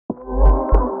Hello,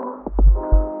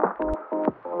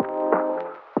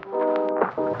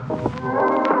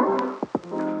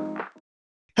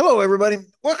 everybody.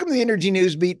 Welcome to the Energy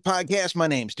News Beat podcast. My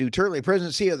name's Stuart Turley,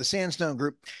 President and CEO of the Sandstone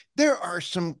Group. There are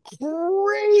some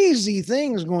crazy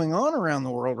things going on around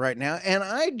the world right now, and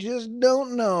I just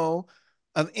don't know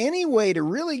of any way to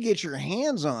really get your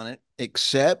hands on it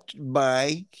except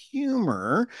by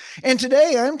humor. And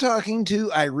today I'm talking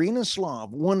to Irina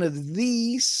Slav, one of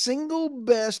the single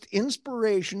best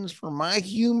inspirations for my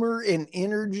humor and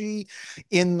energy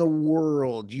in the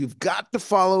world. You've got to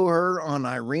follow her on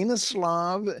Irina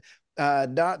Slav.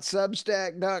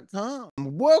 .substack.com.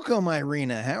 Welcome,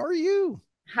 Irina. How are you?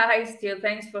 Hi, Stu.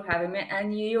 Thanks for having me.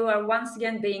 And you are once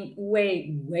again being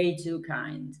way, way too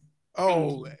kind. Thank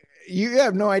Oh, you. you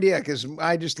have no idea because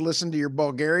I just listen to your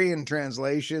Bulgarian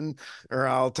translation, or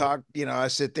I'll talk, I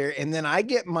sit there and then I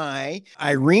get my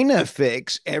Irina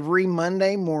fix every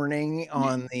Monday morning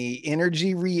on the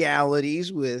Energy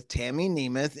Realities with Tammy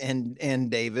Nemeth and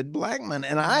David Blackman.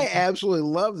 And I absolutely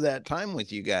love that time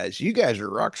with you guys. You guys are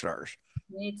rock stars.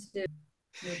 Me too.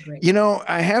 You're great.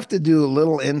 I have to do a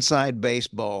little inside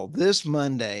baseball. This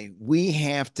Monday, we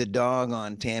have to dog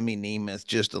on Tammy Nemeth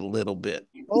just a little bit.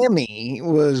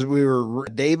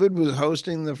 David was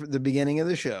hosting the beginning of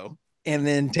the show, and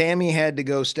then Tammy had to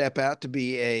go step out to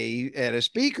be a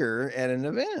speaker at an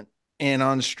event. And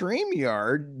on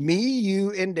StreamYard, me,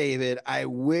 you, and David, I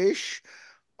wish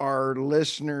our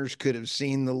listeners could have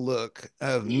seen the look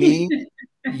of me,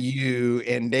 you,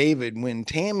 and David when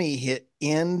Tammy hit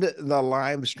end the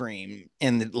live stream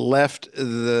and it left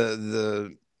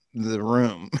the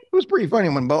room. It was pretty funny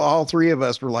when all three of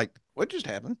us were like, "What just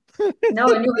happened?"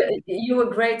 No, you were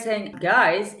great saying,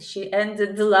 guys, she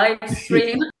ended the live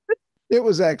stream. It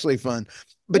was actually fun.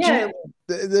 But Yeah,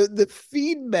 the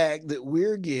feedback that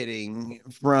we're getting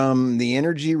from the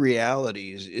energy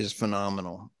realities is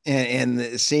phenomenal.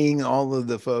 And seeing all of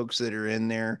the folks that are in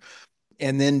there.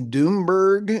 And then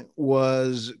Doomberg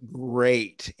was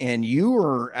great. And you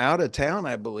were out of town,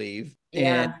 I believe.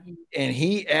 And yeah. and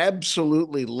he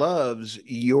absolutely loves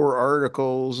your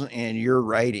articles and your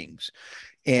writings.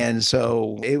 And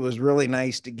so it was really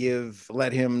nice to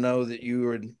let him know that you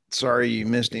were sorry you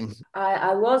missed him.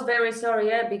 I was very sorry,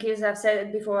 yeah, because I've said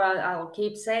it before, I'll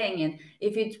keep saying it.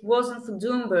 If it wasn't for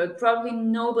Doomberg, probably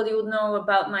nobody would know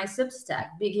about my Substack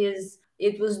because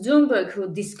it was Doomberg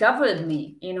who discovered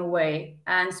me in a way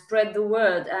and spread the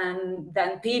word. And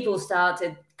then people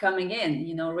started coming in,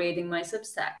 reading my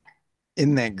Substack.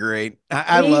 Isn't that great?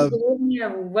 I He love gave me a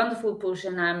wonderful push,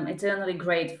 and I'm eternally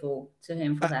grateful to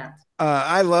him for that.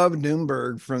 I love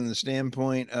Doomberg from the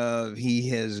standpoint of he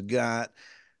has got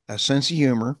a sense of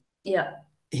humor. Yeah.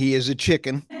 He is a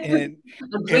chicken, and A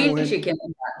and green when chicken.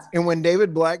 and when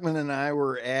David Blackman and I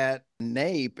were at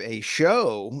NAPE, a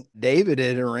show, David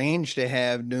had arranged to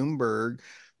have Doomberg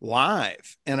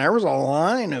live. And there was a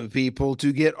line of people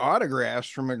to get autographs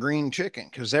from a green chicken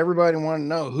because everybody wanted to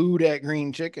know who that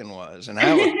green chicken was. And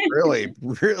that was really,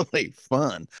 really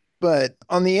fun. But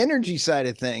on the energy side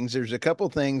of things, there's a couple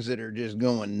things that are just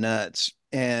going nuts.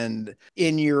 And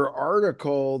in your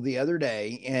article the other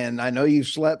day, and I know you've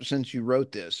slept since you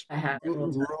wrote this, I have it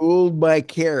all time. ruled by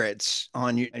carrots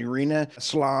on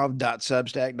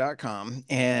irinaslav.substack.com,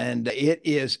 and it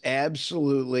is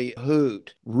absolutely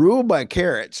hoot. Ruled by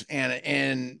carrots,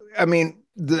 and I mean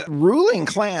the ruling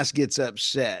class gets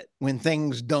upset when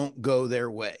things don't go their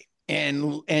way.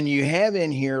 And you have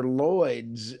in here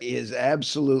Lloyd's is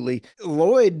the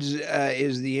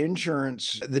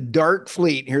insurance, the dark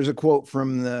fleet. Here's a quote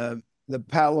from the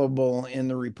palatable in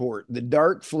the report. The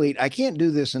dark fleet, I can't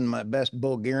do this in my best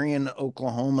Bulgarian,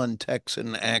 Oklahoman,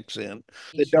 Texan accent.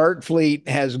 The dark fleet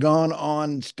has gone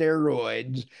on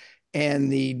steroids,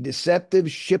 and the deceptive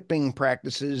shipping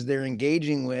practices they're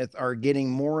engaging with are getting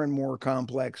more and more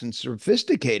complex and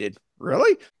sophisticated.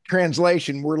 Really?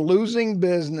 Translation, we're losing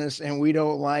business and we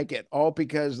don't like it, all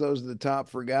because those at the top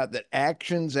forgot that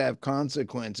actions have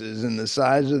consequences, and the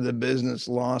size of the business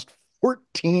lost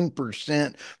 14%,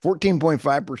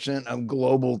 14.5% of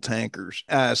global tankers.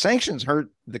 Sanctions hurt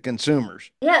the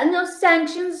consumers. Yeah, no,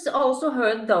 sanctions also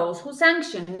hurt those who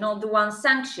sanction, not the ones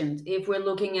sanctioned, if we're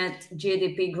looking at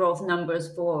GDP growth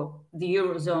numbers for the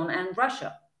Eurozone and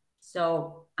Russia.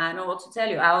 So I know what to tell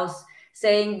you. I was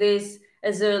saying this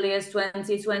as early as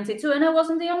 2022, and I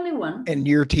wasn't the only one. And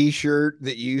your t-shirt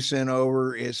that you sent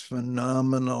over is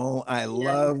phenomenal.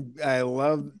 Yeah. I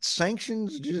love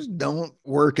sanctions just don't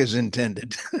work as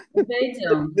intended. They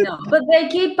don't, no. But they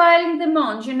keep piling them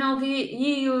on. The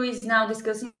EU is now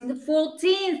discussing the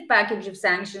 14th package of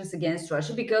sanctions against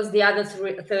Russia because the other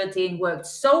 13 worked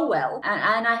so well.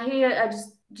 And I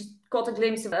just caught a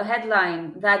glimpse of a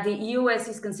headline that the US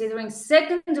is considering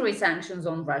secondary sanctions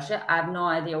on Russia. I have no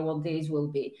idea what these will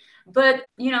be. But,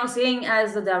 seeing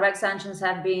as the direct sanctions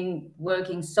have been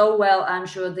working so well, I'm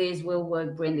sure these will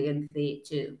work brilliantly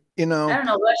too. You I know, don't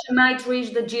know, Russia might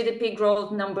reach the GDP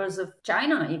growth numbers of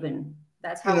China, even.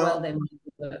 That's you how know, well they might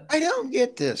work. I don't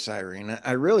get this, Irina.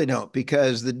 I really don't,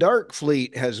 because the dark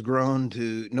fleet has grown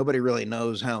to nobody really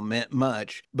knows how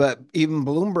much. But even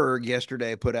Bloomberg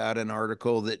yesterday put out an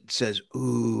article that says,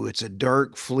 "Ooh, it's a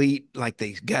dark fleet. Like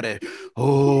they got a,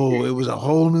 oh, it was a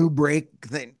whole new break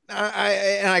thing."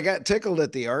 And I got tickled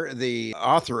at the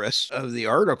authoress of the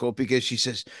article because she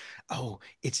says, "Oh,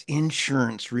 it's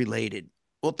insurance related."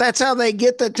 Well, that's how they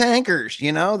get the tankers.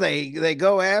 They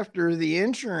go after the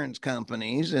insurance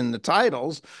companies and the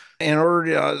titles in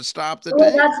order to stop the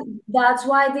Well, tank. that's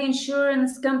why the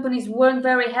insurance companies weren't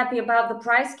very happy about the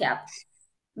price cap,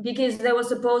 because they were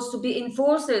supposed to be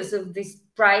enforcers of this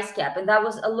price cap, and that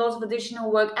was a lot of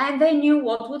additional work, and they knew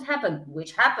what would happen,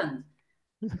 which happened,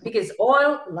 because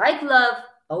oil, like love,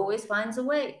 always finds a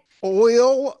way.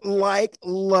 Oil, like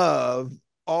love,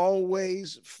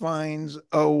 always finds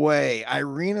a way.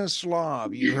 Irina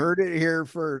Slav, you heard it here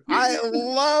first. I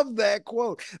love that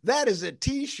quote. That is a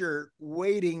t-shirt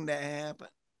waiting to happen.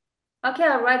 Okay,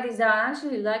 I'll write this down. I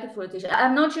actually like it for a t-shirt.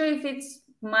 I'm not sure if it's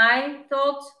my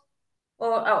thought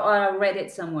or I read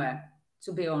it somewhere,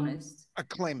 to be honest. I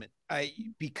claim it.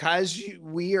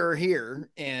 We are here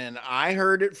and I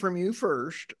heard it from you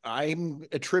first. I'm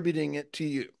attributing it to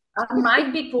you. I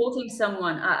might be quoting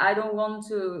someone. I don't want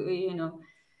to,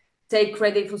 take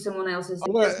credit for someone else's. It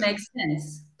What, just makes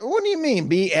sense. what do you mean?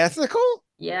 Be ethical?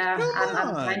 Yeah, I'm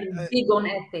Come kind on. of big on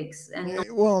ethics and not.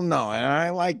 Well, no, and I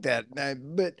like that.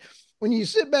 But when you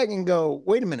sit back and go,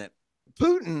 wait a minute,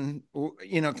 Putin,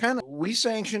 kind of, we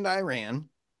sanctioned Iran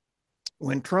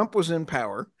when Trump was in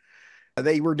power.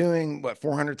 They were doing what,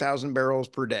 400,000 barrels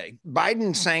per day.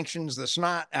 Biden sanctions the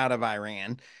snot out of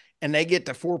Iran and they get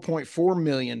to 4.4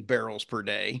 million barrels per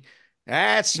day.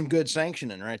 That's some good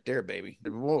sanctioning right there, baby.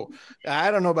 Whoa. I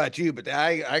don't know about you, but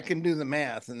I can do the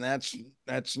math, and that's like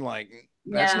that's not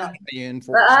Yeah. how you But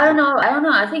enforce I don't sanctions. know. I don't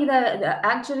know. I think that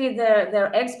actually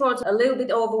their exports a little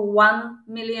bit over 1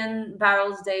 million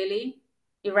barrels daily,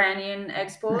 Iranian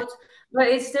exports, but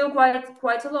it's still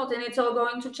quite a lot, and it's all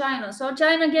going to China. So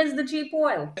China gets the cheap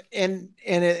oil. And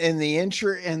the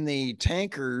insure and the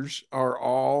tankers are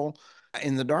all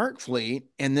in the dark fleet,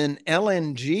 and then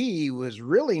LNG was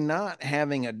really not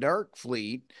having a dark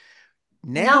fleet.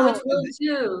 Now Now it will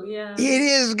too. Yeah.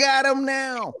 it has got them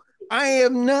now. I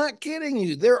am not kidding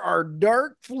you. There are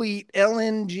dark fleet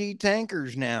LNG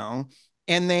tankers now,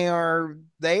 and they are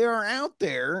out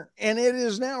there, and it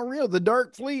is now real. The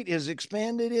dark fleet is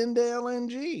expanded into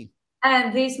LNG.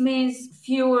 And this means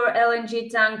fewer LNG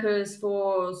tankers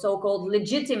for so-called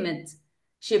legitimate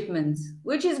shipments,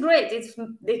 which is great. It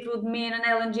would mean an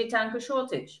LNG tanker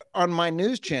shortage. On my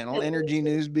news channel,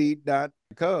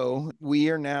 energynewsbeat.co, we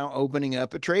are now opening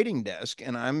up a trading desk,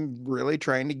 and I'm really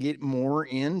trying to get more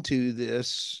into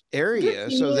this Good area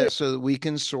for so you. that we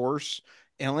can source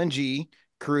LNG,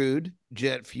 crude,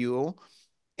 jet fuel,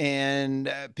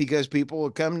 and because people will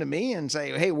come to me and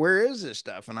say, "Hey, where is this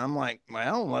stuff?" And I'm like,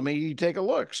 "Well, let me take a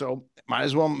look." So might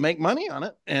as well make money on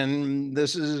it. And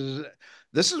this is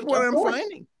what Of I'm course.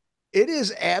 finding. It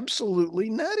is absolutely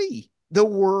nutty. The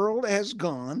world has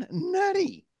gone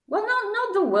nutty. Well,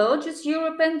 not the world, just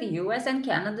Europe and the US and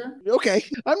Canada. Okay,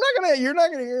 you're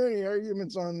not gonna hear any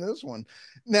arguments on this one.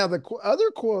 Now, the other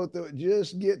quote that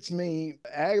just gets me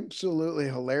absolutely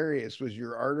hilarious was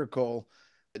your article,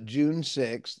 June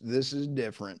 6th. This is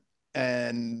different.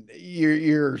 And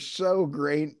you're so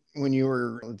great when you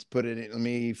were, let's put it in, let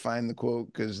me find the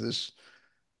quote because this,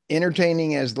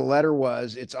 entertaining as the letter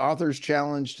was, its author's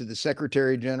challenge to the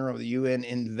Secretary General of the UN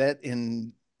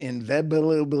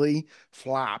inevitably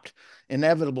flopped.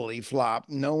 Inevitably flopped.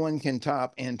 No one can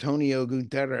top Antonio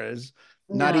Guterres,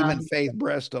 not even No. Faith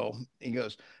Brestow. He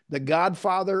goes, the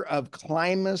godfather of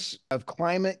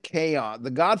climate chaos,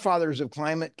 the godfathers of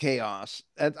climate chaos.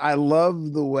 I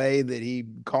love the way that he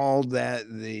called that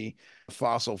the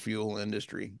fossil fuel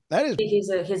industry. That is,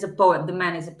 He's a poet. The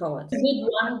man is a poet. A good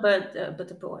one, but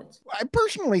a poet. I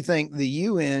personally think the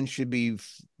UN should be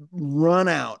run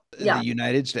out of the Yeah.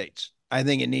 United States. I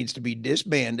think it needs to be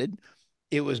disbanded.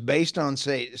 It was based on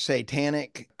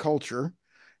satanic culture,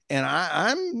 and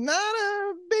I'm not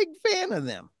a big fan of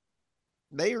them.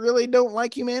 They really don't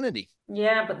like humanity.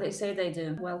 Yeah, but they say they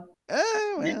do. Well,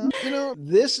 Well,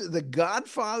 this the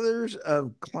godfathers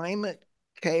of climate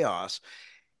chaos.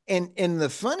 And the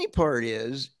funny part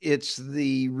is it's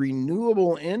the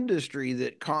renewable industry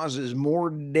that causes more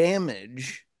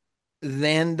damage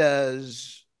than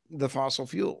does the fossil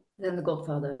fuel. Than the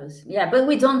Godfathers. Yeah, but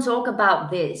we don't talk about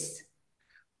this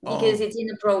because Oh, it's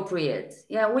inappropriate.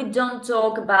 Yeah, we don't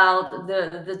talk about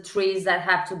the trees that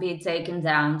have to be taken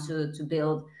down to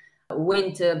build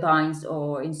wind turbines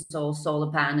or install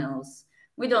solar panels.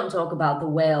 We don't talk about the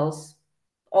whales.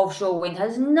 Offshore wind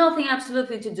has nothing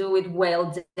absolutely to do with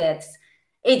whale deaths.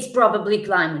 It's probably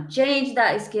climate change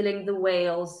that is killing the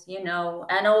whales, and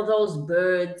all those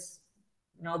birds.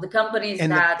 The companies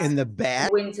and the that and the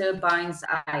bat. wind turbines,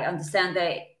 I understand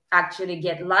they actually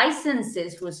get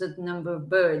licenses for a certain number of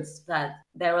birds that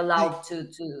they're allowed to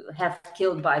have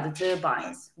killed by the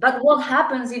turbines. But what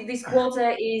happens if this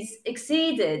quota is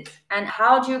exceeded? And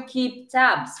how do you keep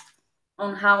tabs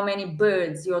on how many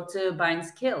birds your turbines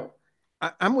kill?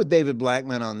 I'm with David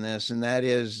Blackman on this, and that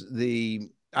is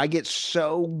I get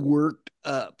so worked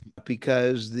up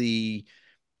because the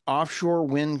offshore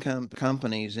wind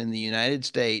companies in the United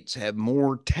States have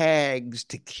more tags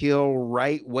to kill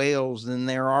right whales than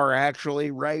there are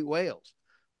actually right whales.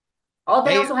 Oh,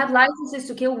 they They, also have licenses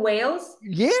to kill whales?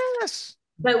 yes,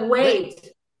 But they,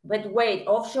 wait,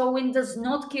 offshore wind does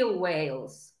not kill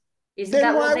whales. Isn't then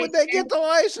that what why they would they get said? the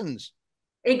license?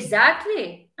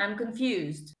 Exactly. I'm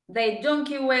confused. They don't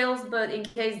kill whales, but in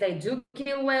case they do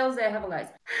kill whales, they have a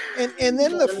license. And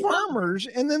then What the a lot.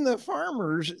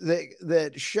 farmers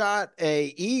that shot a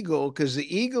eagle because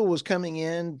the eagle was coming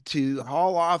in to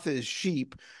haul off his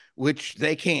sheep, which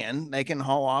they can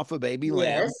haul off a baby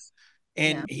lamb, Yes.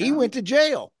 and Yeah. he went to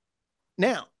jail.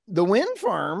 Now the wind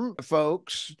farm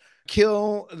folks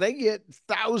they get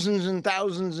thousands and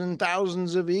thousands and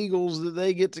thousands of eagles that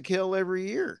they get to kill every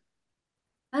year.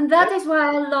 And that is why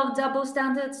I love double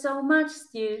standards so much,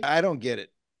 Stu. I don't get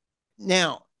it.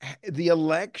 Now, the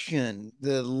election,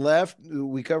 the left,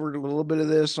 we covered a little bit of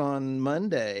this on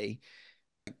Monday.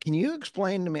 Can you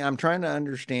explain to me? I'm trying to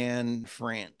understand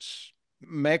France.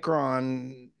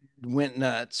 Macron went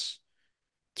nuts,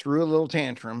 threw a little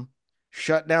tantrum,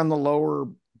 shut down the lower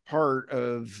part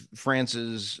of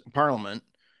France's parliament.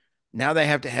 Now they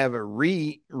have to have a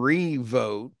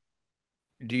vote.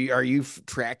 Are you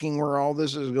tracking where all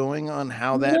this is going on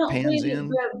how that Not pans really, in?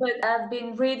 but I've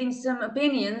been reading some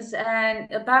opinions,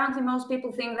 and apparently most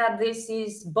people think that this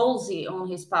is ballsy on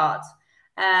his part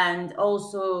and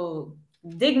also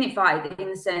dignified in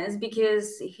a sense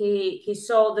because he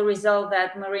saw the result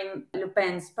that Marine Le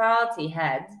Pen's party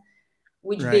had,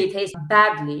 which Right, beat his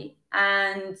badly,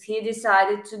 and he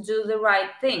decided to do the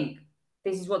right thing.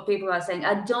 This is what people are saying.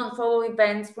 I don't follow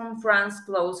events from France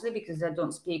closely because I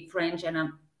don't speak French and I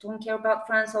don't care about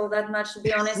France all that much, to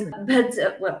be honest.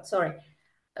 But well, sorry.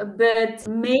 But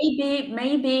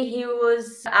maybe he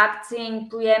was acting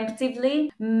preemptively.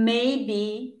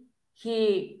 Maybe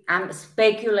I'm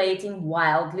speculating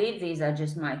wildly. These are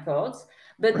just my thoughts.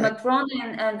 But right, Macron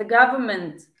and the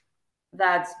government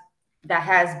that that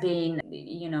has been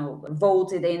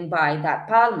voted in by that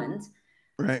parliament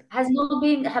right,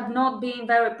 have not been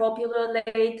very popular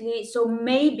lately, so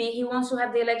maybe he wants to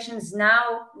have the elections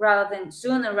now rather than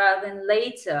sooner rather than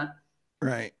later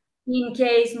right. in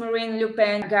case Marine Le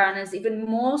Pen garners even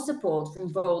more support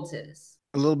from voters.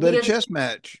 A little bit of Because chess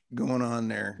match going on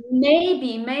there. maybe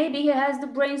he has the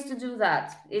brains to do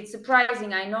that. It's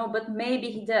surprising, I know, but maybe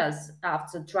he does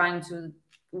after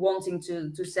wanting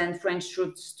to send French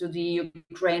troops to the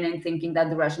Ukraine and thinking that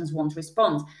the Russians won't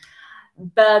respond.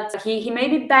 But he may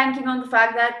be banking on the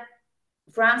fact that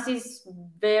France is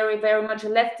very, very much a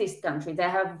leftist country. They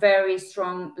have very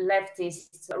strong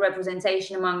leftist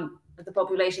representation among the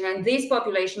population, and this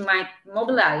population might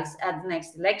mobilize at the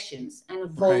next elections and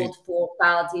Right. vote for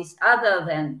parties other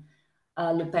than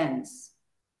Le Pen's.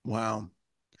 Wow.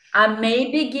 I may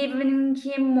be giving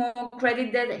him more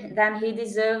credit than he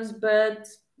deserves, but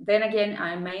then again,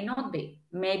 I may not be.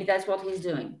 Maybe that's what he's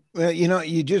doing. Well,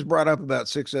 you just brought up about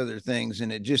six other things,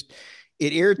 and it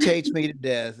irritates me to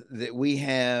death that we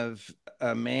have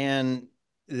a man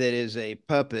that is a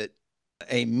puppet,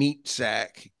 a meat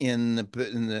sack in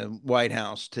the White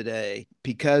House today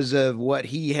because of what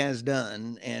he has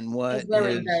done and It's what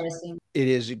very is embarrassing. it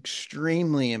is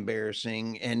extremely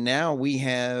embarrassing. And now we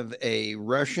have a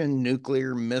Russian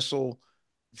nuclear missile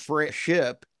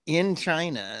ship in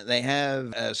China. They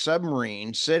have a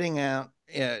submarine sitting out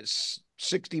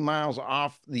 60 miles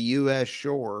off the U.S.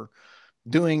 shore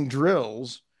doing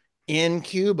drills in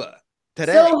Cuba So,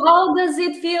 today. how does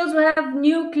it feel to have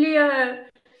nuclear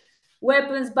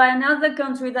weapons by another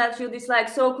country that you dislike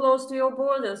so close to your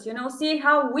borders? See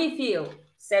how we feel,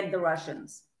 said the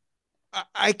Russians.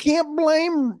 I can't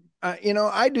blame,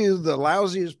 I do the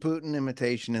lousiest Putin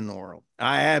imitation in the world.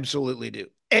 I absolutely do.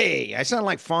 Hey, I sound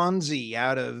like Fonzie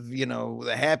out of,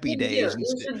 the Happy You Days do. and You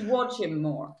stuff. should watch him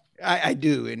more. I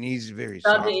do, and he's very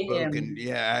soft Study spoken. him.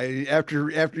 Yeah, after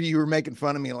you were making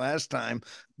fun of me last time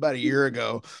about a year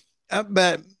ago,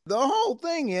 but the whole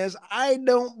thing is, I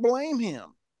don't blame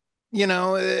him.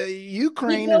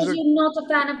 Ukraine is Because a you're not a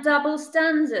fan of double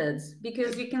standards,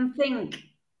 because you can think.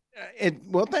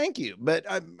 well, thank you, but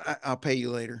I'll pay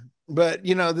you later. But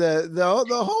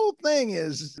the whole thing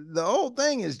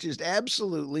is just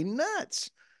absolutely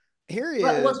nuts. Here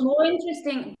But is what's more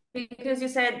interesting, because you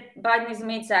said Biden is a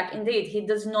meat sack, indeed, he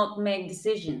does not make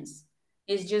decisions.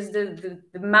 He's just the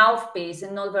mouthpiece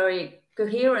and not very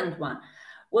coherent one.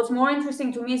 What's more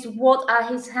interesting to me is what are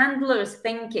his handlers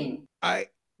thinking? I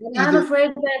And I'm either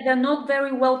afraid that they're not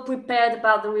very well prepared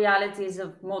about the realities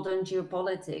of modern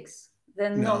geopolitics. They're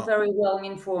not no, very well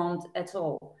informed at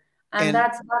all. And and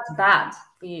that's bad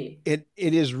for you. it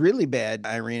is really bad,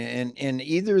 Irina, and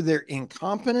either they're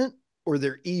incompetent or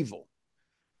they're evil.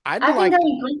 I'd I think they're like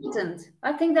incompetent.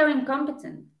 I think they're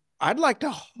incompetent. I'd like to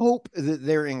hope that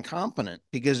they're incompetent,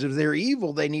 because if they're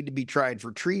evil, they need to be tried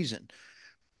for treason.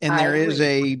 And I there is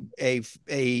agree.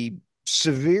 a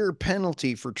severe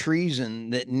penalty for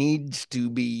treason that needs to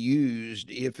be used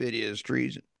if it is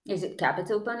treason. Is it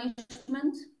capital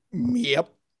punishment? Yep.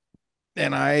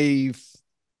 And I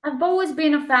I've always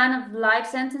been a fan of life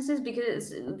sentences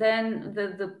because then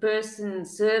the person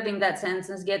serving that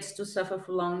sentence gets to suffer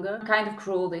for longer. Kind of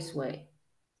cruel this way.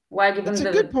 Why give That's them a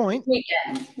good the point.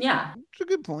 weekend? Yeah. It's a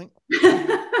good point.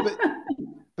 But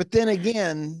but then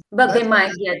again, But they that's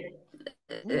might get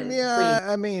free. yeah,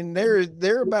 I mean,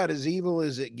 they're about as evil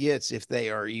as it gets if they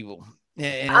are evil. I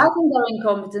And think they're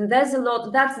incompetent. There's a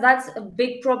lot. That's a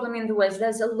big problem in the West.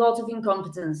 There's a lot of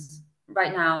incompetence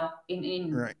right now in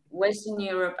right, Western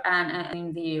Europe and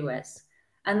in the US,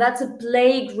 and that's a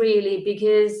plague really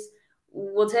because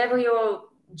whatever your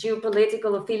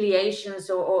geopolitical affiliations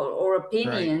or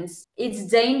right. opinions, it's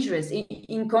dangerous.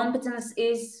 Incompetence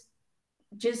is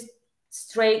just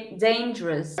straight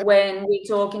dangerous when we're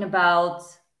talking about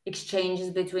exchanges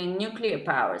between nuclear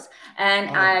powers. And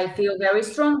Oh, I feel very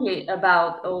strongly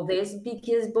about all this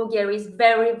because Bulgaria is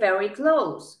very, very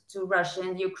close to Russia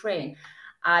and Ukraine.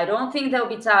 I don't think they'll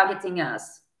be targeting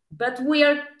us, but we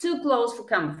are too close for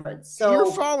comfort. So,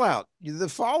 the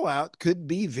fallout could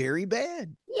be very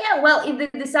bad. yeah, well, if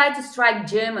they decide to strike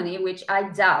Germany, which I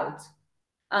doubt,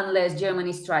 unless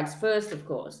Germany strikes first, of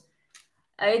course,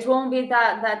 it won't be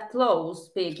that close,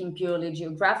 speaking purely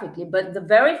geographically, but the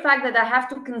very fact that I have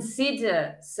to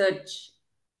consider such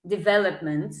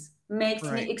developments makes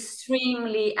me Right,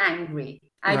 extremely angry.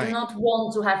 I do right. not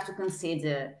want to have to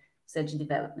consider such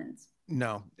developments.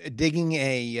 No, digging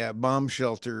a bomb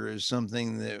shelter is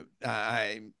something that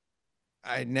I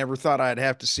never thought I'd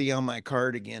have to see on my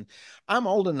card again. I'm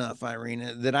old enough,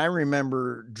 Irina, that I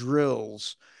remember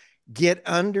drills. Get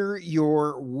under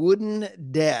your wooden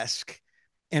desk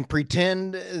and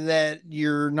pretend that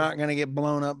you're not going to get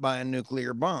blown up by a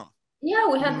nuclear bomb. Yeah,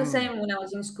 we had the Mm, same when I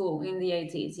was in school in the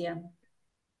 80s. Yeah.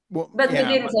 well, But we yeah.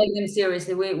 didn't take them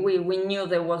seriously. We knew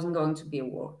there wasn't going to be a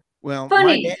war. Well, my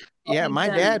Funny. dad, yeah, Funny my turn.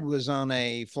 dad was on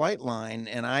a flight line,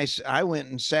 and I went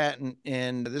and sat,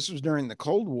 and this was during the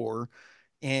Cold War,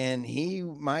 and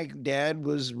my dad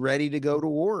was ready to go to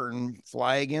war and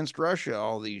fly against Russia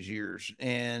all these years,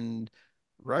 and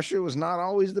Russia was not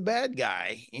always the bad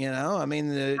guy, I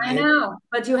mean, I know,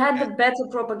 but you had the better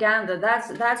propaganda.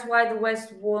 That's why the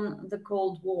West won the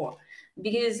Cold War,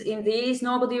 because in the East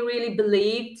nobody really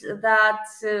believed that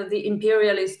the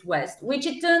imperialist West, which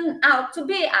it turned out to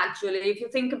be actually, if you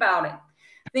think about it.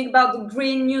 Think about the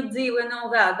Green New Deal and all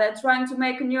that. They're trying to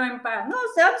make a new empire. No,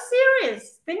 so I'm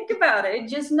serious. Think about it.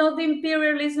 It's just not the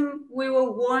imperialism we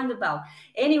were warned about.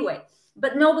 Anyway,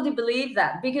 but nobody believed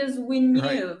that because we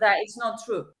right. knew that it's not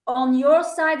true. On your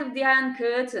side of the Iron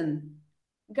Curtain,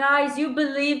 guys, you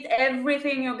believed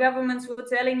everything your governments were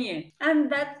telling you, and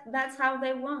that's how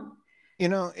they won.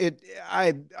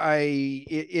 I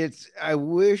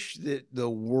wish that the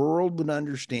world would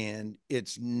understand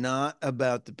it's not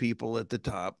about the people at the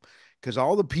top, because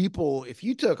all the people, if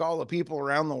you took all the people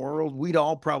around the world, we'd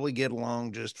all probably get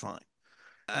along just fine.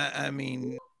 I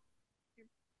mean,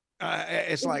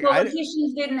 it's The like,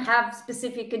 politicians didn't have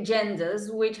specific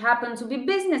agendas, which happen to be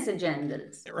business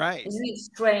agendas. right. Isn't it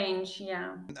strange?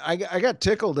 Yeah. I got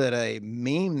tickled at a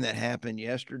meme that happened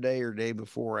yesterday or day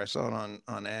before. I saw it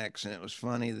on X, and it was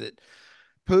funny that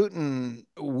Putin,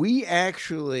 we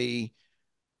actually,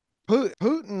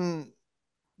 Putin,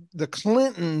 the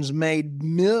Clintons made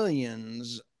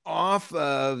millions off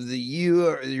of the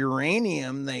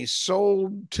uranium they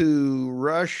sold to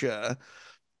Russia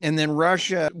And then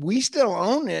Russia, we still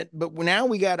own it, but now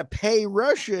we got to pay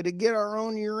Russia to get our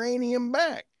own uranium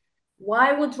back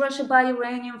Why would Russia buy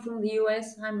uranium from the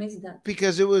US? I missed that.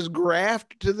 because it was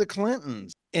grafted to the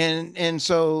Clintons. And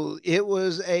so it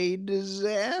was a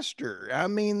disaster. I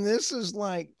mean, this is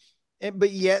like,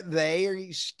 but yet they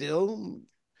are still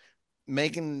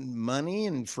making money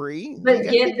and free. You But got to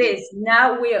be get kidding. this,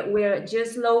 now we're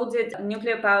just loaded a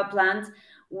nuclear power plant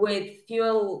with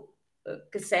fuel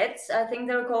cassettes, I think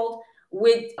they're called,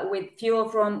 with fuel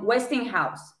from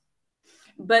Westinghouse.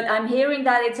 But I'm hearing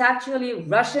that it's actually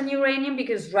Russian uranium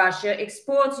because Russia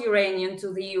exports uranium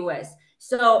to the US.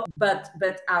 So, but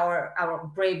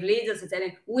our brave leaders are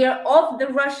telling we're off the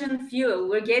Russian fuel.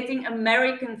 We're getting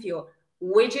American fuel,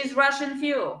 which is Russian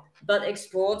fuel, but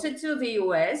exported to the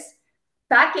US,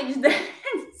 packaged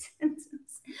because it's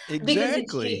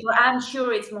Exactly. cheaper. I'm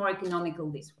sure it's more economical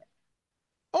this way.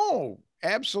 Oh,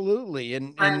 absolutely.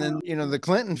 And then, And the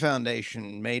Clinton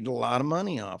Foundation made a lot of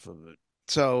money off of it.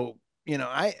 So,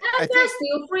 I they're think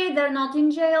still free. They're not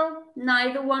in jail.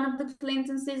 Neither one of the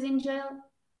Clintons is in jail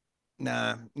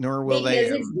nah, nor will they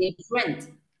because ever. it's different.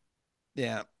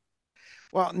 Yeah.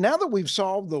 Well, now that we've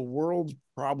solved the world's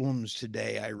problems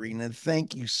today, Irina,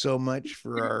 thank you so much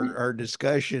for our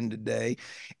discussion today.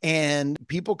 And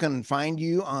people can find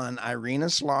you on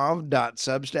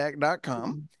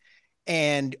irinaslav.substack.com.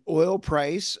 And oil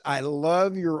price, I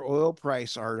love your oil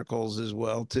price articles as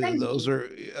well too. Thank Those you. are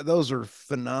those are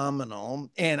phenomenal.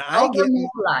 And I Oh, they're get more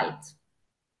polite.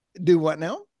 do what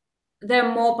now?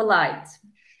 They're more polite.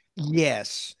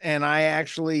 Yes, and I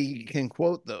actually can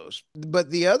quote those.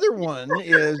 But the other one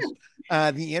is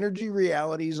the energy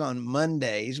realities on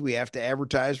Mondays. We have to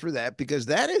advertise for that because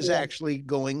that is Yeah. actually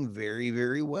going very,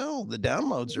 very well. The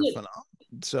downloads are Yeah. phenomenal.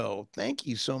 So thank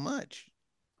you so much.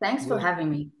 Thanks for We'll having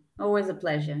me. Always a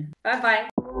pleasure. Bye bye.